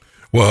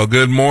Well,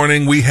 good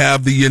morning. We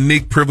have the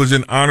unique privilege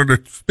and honor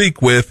to speak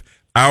with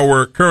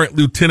our current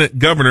Lieutenant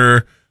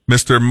Governor,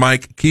 Mr.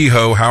 Mike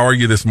Kehoe. How are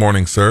you this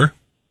morning, sir?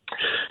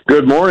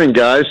 Good morning,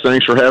 guys.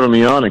 Thanks for having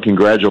me on, and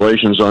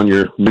congratulations on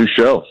your new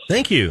show.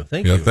 Thank you.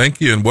 Thank you. Thank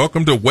you, and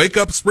welcome to Wake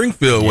Up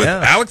Springfield with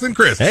Alex and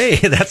Chris. Hey,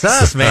 that's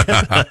us, man.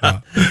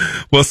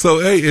 Well, so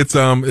hey,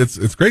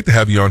 it's great to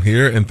have you on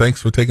here, and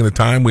thanks for taking the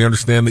time. We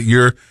understand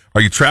that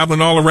are you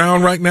traveling all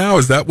around right now?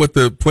 Is that what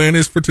the plan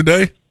is for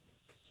today?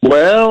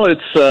 Well,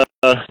 it's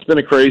been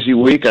a crazy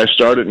week. I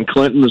started in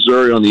Clinton,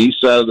 Missouri, on the east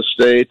side of the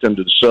state, and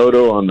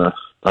DeSoto on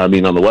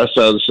the west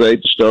side of the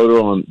state,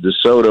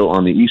 DeSoto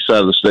on the east side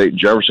of the state,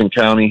 Jefferson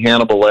County,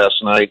 Hannibal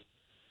last night,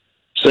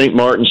 St.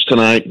 Martin's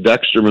tonight,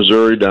 Dexter,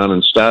 Missouri, down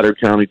in Stoddard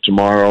County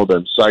tomorrow,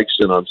 then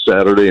Sykeston on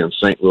Saturday, and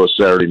St. Louis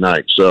Saturday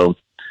night. So,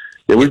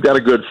 yeah, we've got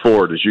a good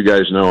Ford. As you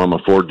guys know, I'm a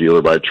Ford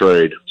dealer by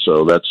trade,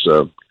 so it's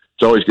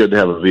always good to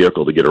have a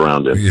vehicle to get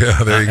around in.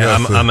 Yeah, there you go.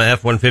 I'm an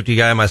F-150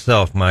 guy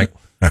myself, Mike.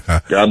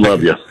 God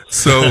love you.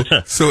 So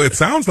it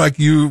sounds like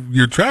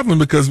you're traveling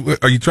because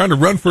are you trying to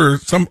run for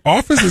some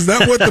office? Is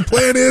that what the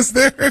plan is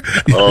there?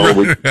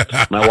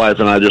 My wife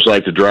and I just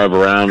like to drive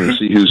around and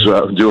see who's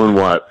doing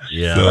what.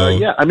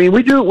 Yeah. I mean,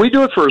 we do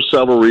it for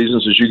several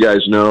reasons. As you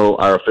guys know,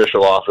 our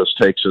official office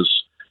takes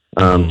us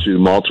to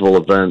multiple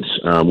events.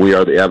 We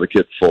are the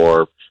advocate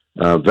for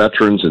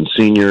veterans and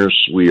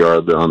seniors. We are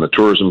on the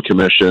Tourism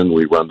Commission.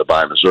 We run the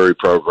Buy Missouri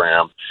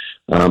program.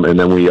 And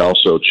then we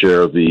also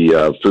chair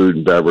the Food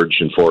and Beverage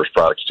and Forest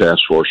Products Task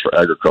Force for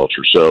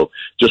Agriculture. So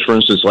just for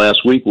instance,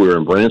 last week we were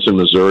in Branson,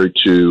 Missouri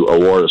to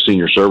award a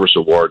Senior Service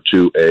Award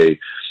to a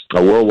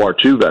World War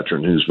II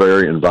veteran who's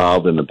very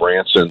involved in the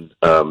Branson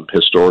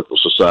Historical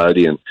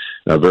Society and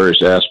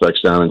various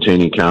aspects down in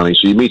Taney County.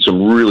 So you meet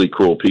some really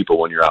cool people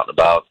when you're out and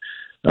about.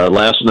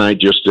 Last night,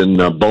 just in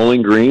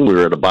Bowling Green, we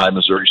were at a Buy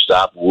Missouri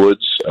Stop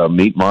Woods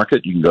meat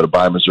market. You can go to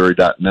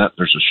buymissouri.net.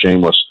 There's a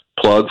shameless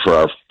plug for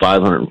our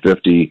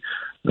 550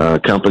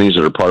 companies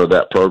that are part of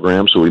that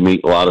program. So we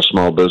meet a lot of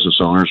small business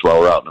owners while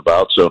we're out and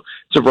about. So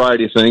it's a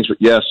variety of things. But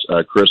yes,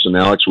 Chris and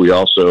Alex, we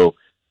also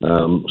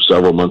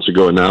several months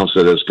ago announced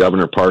that as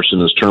Governor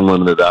Parson is term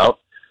limited out,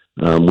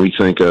 we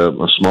think a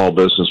small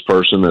business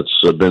person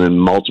that's been in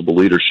multiple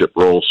leadership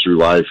roles through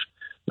life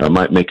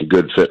might make a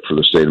good fit for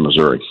the state of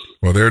Missouri.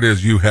 Well, there it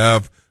is. You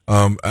have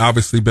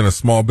obviously been a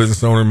small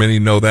business owner. Many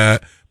know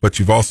that, but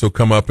you've also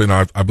come up in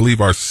I believe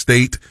our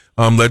state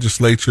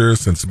legislature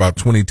since about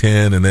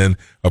 2010, and then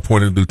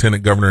appointed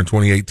lieutenant governor in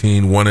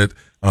 2018, won it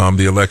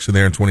the election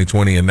there in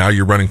 2020, and now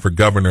you're running for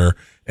governor.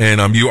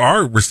 And you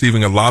are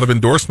receiving a lot of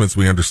endorsements,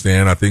 we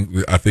understand. I think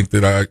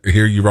that I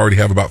hear you already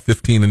have about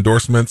 15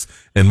 endorsements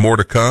and more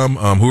to come.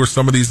 Who are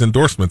some of these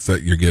endorsements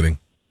that you're getting?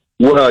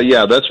 Well,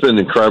 yeah, that's been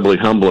incredibly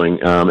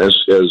humbling. As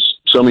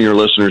some of your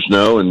listeners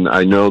know, and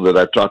I know that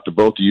I've talked to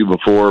both of you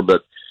before,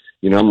 but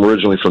I'm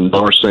originally from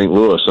North St.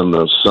 Louis. I'm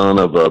the son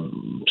of a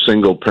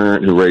single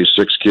parent who raised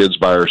 6 kids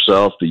by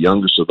herself, the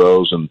youngest of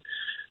those. And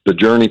the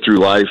journey through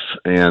life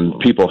and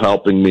people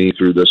helping me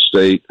through this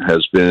state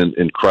has been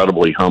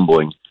incredibly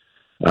humbling.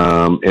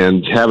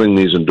 And having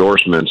these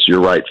endorsements,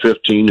 you're right,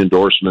 15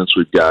 endorsements.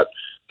 We've got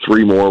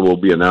 3 more we'll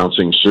be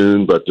announcing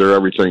soon, but they're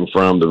everything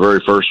from the very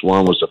first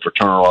one was the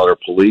Fraternal Order of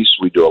Police.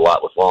 We do a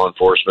lot with law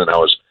enforcement.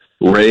 Our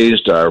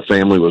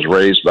family was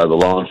raised by the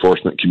law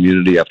enforcement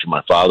community after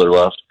my father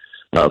left.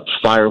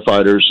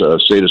 Firefighters,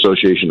 State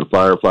Association of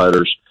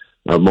Firefighters.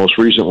 Most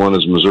recent one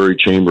is Missouri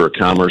Chamber of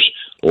Commerce.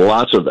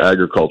 Lots of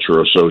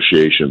agriculture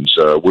associations.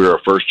 We're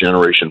a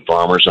first-generation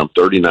farmers. I'm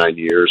 39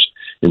 years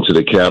into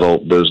the cattle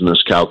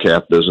business,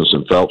 cow-calf business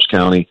in Phelps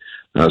County.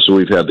 So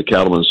we've had the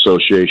Cattlemen's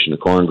Association, the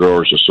corn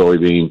growers, the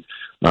soybean,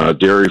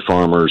 dairy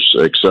farmers,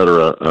 et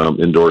cetera,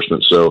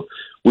 endorsements. So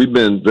we've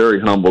been very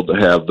humbled to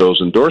have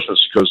those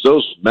endorsements because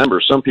those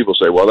members, some people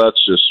say, well,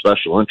 that's just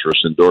special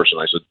interest endorsing.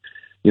 I said,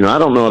 I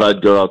don't know that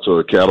I'd go out to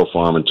a cattle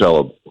farm and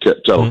tell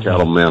a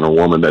cattleman or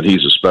woman that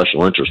he's a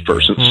special interest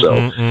person.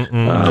 So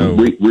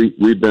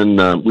we've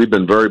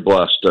been very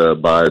blessed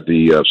by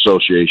the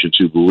association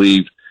to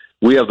believe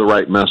we have the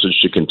right message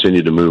to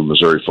continue to move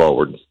Missouri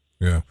forward.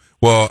 Yeah.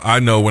 Well, I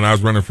know when I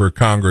was running for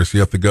Congress, you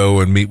have to go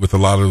and meet with a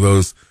lot of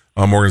those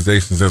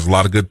organizations. There's a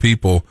lot of good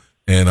people,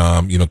 and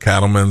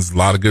cattlemen's, a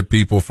lot of good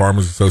people,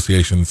 Farmers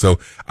Association. So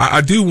I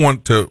do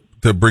want to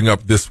bring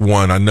up this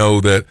one. I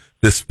know that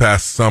this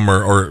past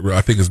summer, or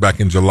I think it's back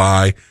in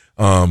July,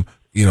 when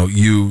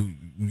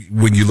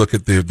you look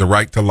at the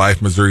Right to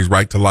Life, Missouri's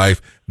Right to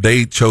Life,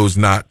 they chose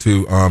not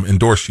to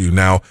endorse you.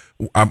 Now,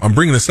 I'm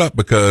bringing this up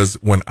because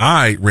when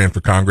I ran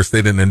for Congress,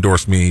 they didn't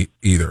endorse me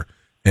either.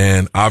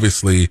 And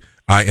obviously,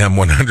 I am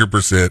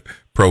 100%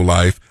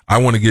 pro-life. I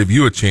want to give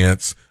you a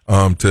chance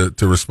to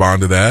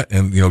respond to that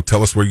and,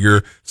 tell us what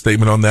your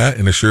statement on that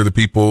and assure the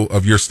people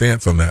of your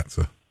stance on that.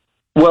 So.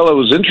 Well, it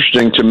was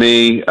interesting to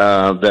me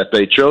that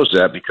they chose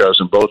that because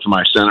in both of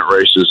my Senate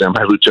races and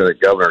my lieutenant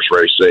governor's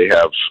race, they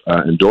have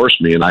endorsed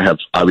me, and I have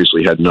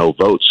obviously had no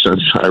votes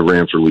since I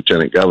ran for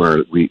lieutenant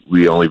governor.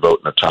 We only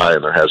vote in a tie,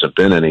 and there hasn't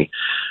been any.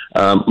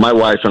 My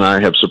wife and I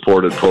have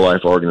supported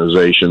pro-life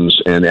organizations,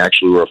 and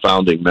actually we're a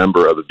founding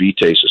member of the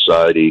Vitae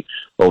Society,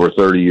 over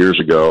 30 years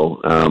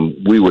ago,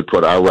 we would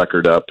put our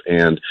record up,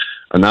 and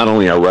not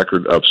only our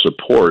record of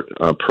support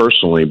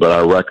personally, but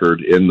our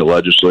record in the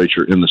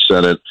legislature, in the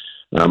Senate.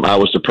 I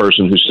was the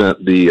person who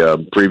sent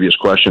the previous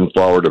question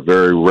forward, a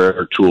very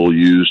rare tool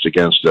used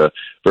against a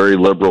very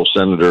liberal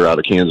senator out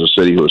of Kansas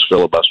City who was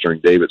filibustering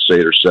David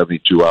Sater's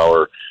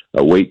 72-hour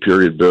wait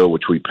period bill,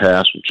 which we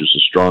passed, which is the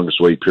strongest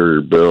wait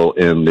period bill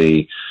in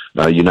the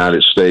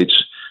United States.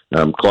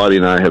 Claudia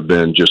and I have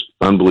been just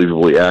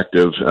unbelievably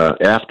active.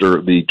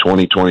 After the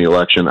 2020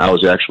 election, I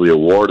was actually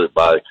awarded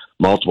by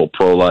multiple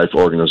pro-life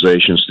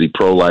organizations the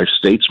Pro-Life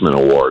Statesman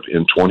Award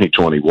in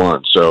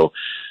 2021. So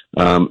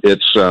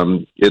it's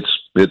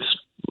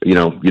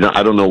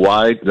I don't know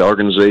why the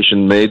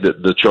organization made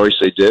the choice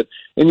they did.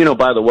 And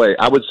by the way,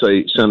 I would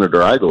say Senator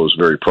Eigel is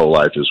very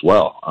pro-life as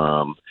well.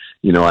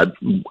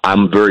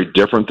 I'm very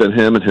different than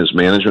him in his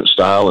management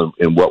style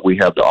and what we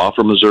have to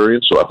offer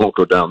Missourians, so I won't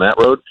go down that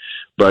road.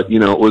 But it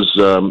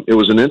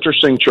was an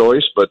interesting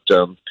choice. But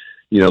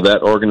that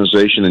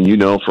organization,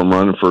 and from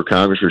running for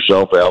Congress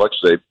yourself, Alex,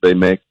 they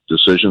make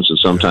decisions, and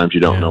sometimes you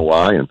don't know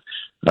why. And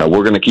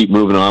we're going to keep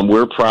moving on.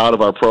 We're proud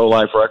of our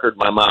pro-life record.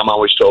 My mom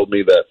always told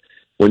me that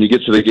when you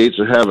get to the gates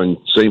of heaven,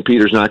 St.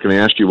 Peter's not going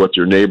to ask you what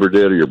your neighbor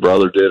did or your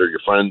brother did or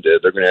your friend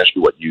did. They're going to ask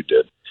you what you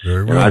did.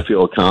 Very well.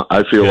 And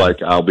I feel like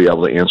I'll be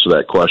able to answer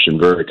that question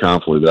very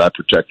confidently, that I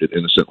protected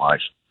innocent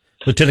life.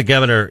 Lieutenant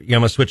Governor, I'm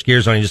going to switch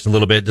gears on you just a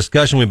little bit.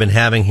 Discussion we've been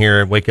having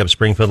here at Wake Up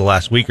Springfield the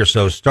last week or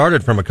so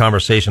started from a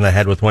conversation I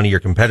had with one of your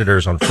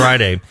competitors on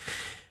Friday.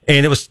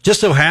 And it was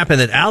just so happened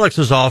that Alex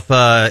was off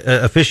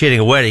officiating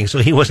a wedding, so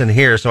he wasn't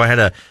here. So I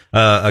had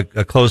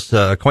a close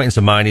acquaintance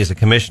of mine. He's a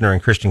commissioner in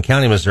Christian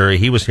County, Missouri.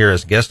 He was here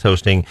as guest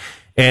hosting.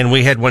 And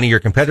we had one of your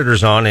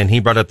competitors on, and he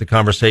brought up the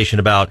conversation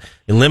about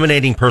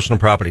eliminating personal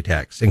property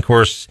tax. And of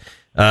course,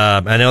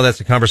 I know that's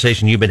a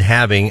conversation you've been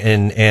having,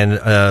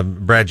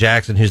 and Brad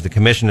Jackson, who's the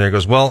commissioner,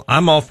 goes, well,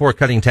 I'm all for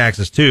cutting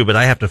taxes too, but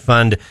I have to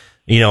fund,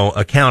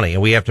 a county,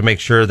 and we have to make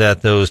sure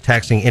that those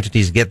taxing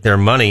entities get their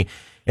money.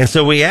 And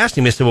so we asked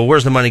him, he said, well,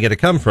 where's the money going to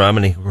come from?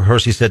 And of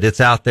course he said, it's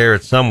out there,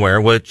 it's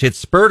somewhere, which it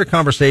spurred a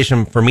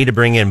conversation for me to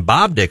bring in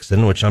Bob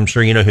Dixon, which I'm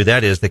sure you know who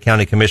that is, the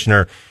county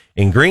commissioner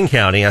in Greene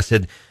County. I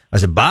said,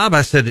 Bob,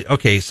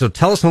 okay, so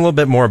tell us a little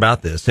bit more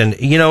about this. And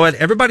you know what?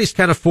 Everybody's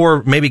kind of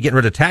for maybe getting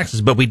rid of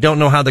taxes, but we don't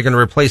know how they're going to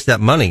replace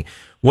that money.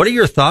 What are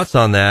your thoughts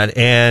on that?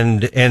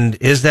 And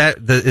is that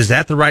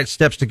the right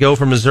steps to go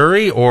for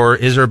Missouri, or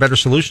is there better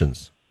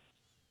solutions?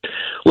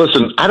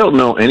 Listen, I don't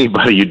know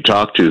anybody you'd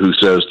talk to who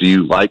says, do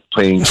you like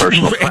paying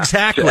personal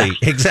Exactly.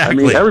 I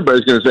mean,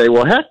 everybody's going to say,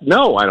 well, heck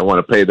no, I don't want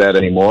to pay that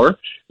anymore.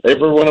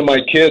 Every one of my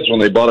kids, when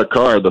they bought a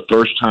car, the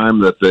first time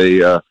that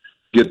they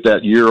get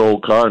that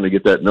year-old car and they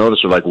get that notice,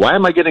 they're like, why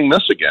am I getting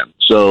this again?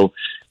 So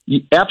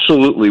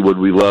absolutely would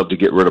we love to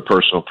get rid of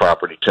personal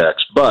property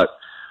tax. But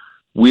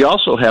we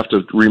also have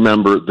to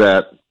remember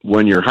that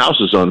when your house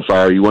is on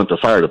fire, you want the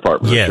fire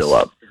department to show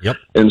up. Yep.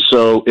 And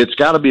so it's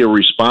got to be a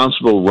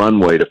responsible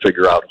runway to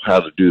figure out how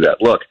to do that.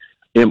 Look,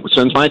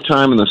 since my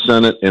time in the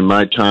Senate and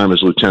my time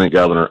as lieutenant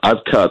governor,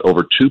 I've cut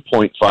over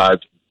 $2.5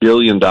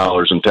 billion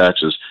in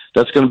taxes.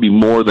 That's going to be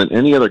more than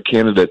any other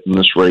candidate in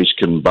this race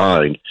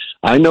combined.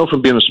 I know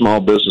from being a small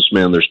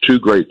businessman, there's two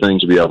great things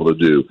to be able to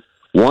do.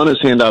 One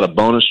is hand out a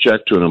bonus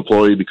check to an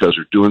employee because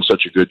they're doing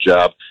such a good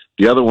job.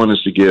 The other one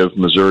is to give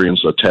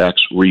Missourians a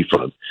tax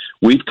refund.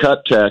 We've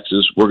cut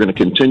taxes. We're going to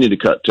continue to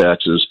cut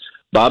taxes.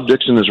 Bob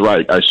Dixon is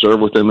right. I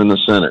serve with him in the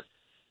Senate.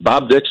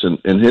 Bob Dixon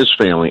and his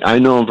family, I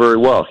know him very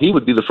well. He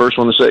would be the first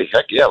one to say,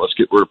 heck yeah, let's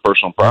get rid of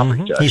personal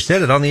property tax. He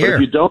said it on the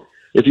air.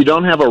 If you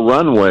don't have a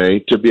runway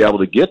to be able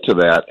to get to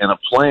that and a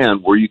plan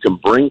where you can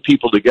bring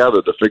people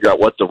together to figure out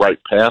what the right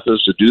path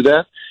is to do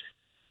that,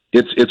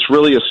 it's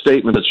really a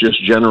statement that's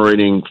just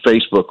generating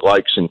Facebook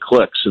likes and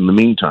clicks in the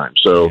meantime.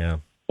 So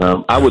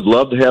I would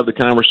love to have the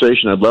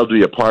conversation. I'd love to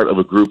be a part of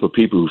a group of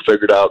people who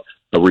figured out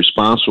a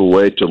responsible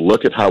way to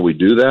look at how we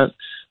do that.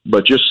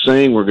 But just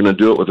saying we're going to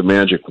do it with a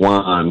magic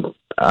wand,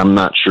 I'm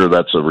not sure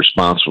that's a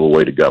responsible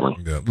way to govern.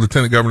 Yeah.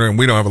 Lieutenant Governor, and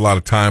we don't have a lot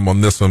of time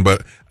on this one,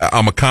 but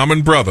I'm a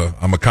common brother.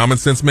 I'm a common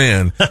sense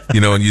man,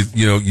 and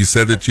you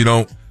said that you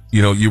don't,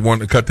 you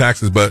want to cut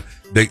taxes, but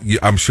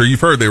I'm sure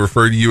you've heard they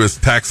refer to you as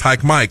Tax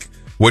Hike Mike.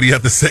 What do you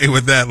have to say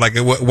with that? Like,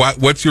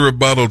 what's your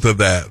rebuttal to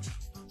that?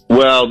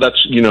 Well, that's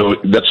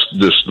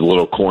this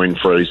little coin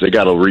phrase. They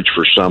got to reach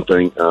for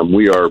something.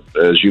 We are,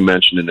 as you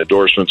mentioned, in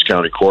endorsements,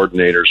 county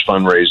coordinators,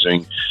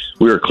 fundraising.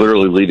 We are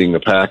clearly leading the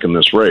pack in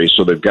this race,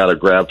 so they've got to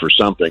grab for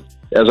something.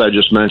 As I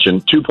just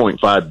mentioned,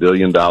 $2.5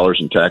 billion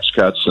in tax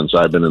cuts since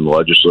I've been in the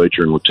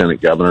legislature and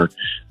lieutenant governor.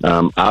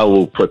 I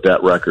will put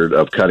that record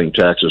of cutting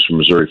taxes from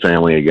Missouri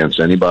family against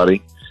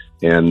anybody.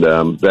 And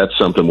that's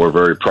something we're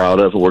very proud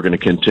of and we're going to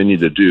continue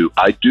to do.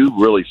 I do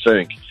really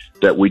think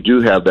that we do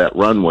have that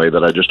runway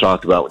that I just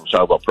talked about when you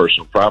talk about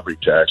personal property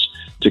tax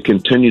to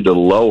continue to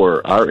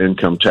lower our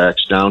income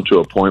tax down to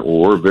a point where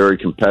we're very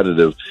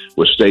competitive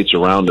with states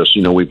around us.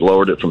 We've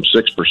lowered it from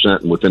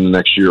 6%, and within the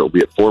next year it'll be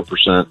at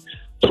 4%.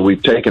 So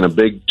we've taken a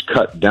big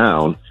cut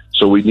down.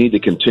 So we need to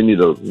continue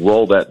to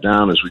roll that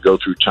down as we go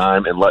through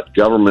time and let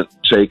government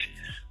take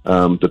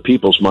the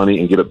people's money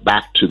and give it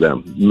back to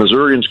them.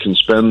 Missourians can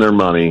spend their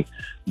money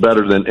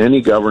better than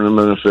any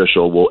government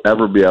official will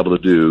ever be able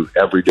to do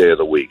every day of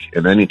the week.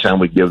 And anytime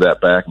we give that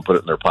back and put it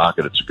in their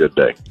pocket, it's a good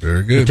day.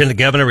 Very good. Lieutenant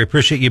Governor, we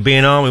appreciate you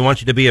being on. We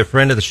want you to be a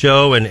friend of the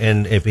show.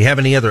 And if you have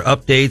any other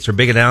updates or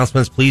big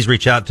announcements, please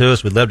reach out to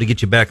us. We'd love to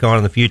get you back on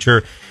in the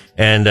future.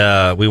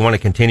 And we want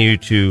to continue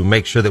to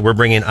make sure that we're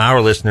bringing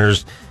our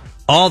listeners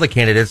all the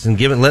candidates and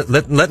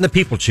letting the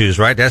people choose,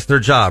 right? That's their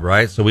job,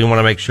 right? So we want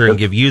to make sure and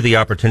give you the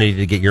opportunity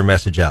to get your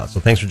message out.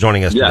 So thanks for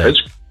joining us today.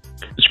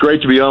 It's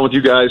great to be on with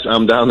you guys.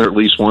 I'm down there at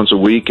least once a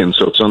week, and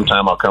so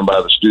sometime I'll come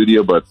by the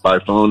studio, but by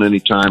phone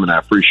anytime, and I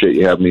appreciate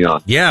you having me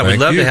on. Yeah, we'd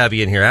love to have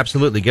you in here.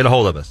 Absolutely. Get a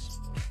hold of us.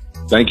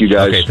 Thank you,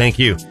 guys. Okay, thank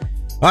you.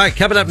 All right,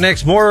 coming up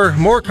next,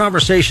 more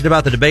conversation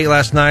about the debate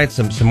last night,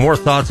 some more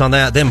thoughts on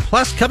that. Then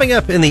plus, coming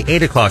up in the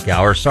 8 o'clock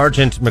hour,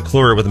 Sergeant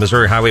McClure with the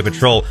Missouri Highway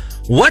Patrol.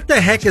 What the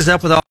heck is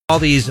up with all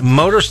these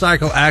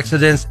motorcycle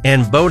accidents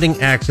and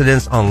boating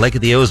accidents on Lake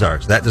of the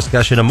Ozarks? That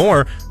discussion and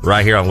more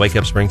right here on Wake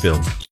Up Springfield.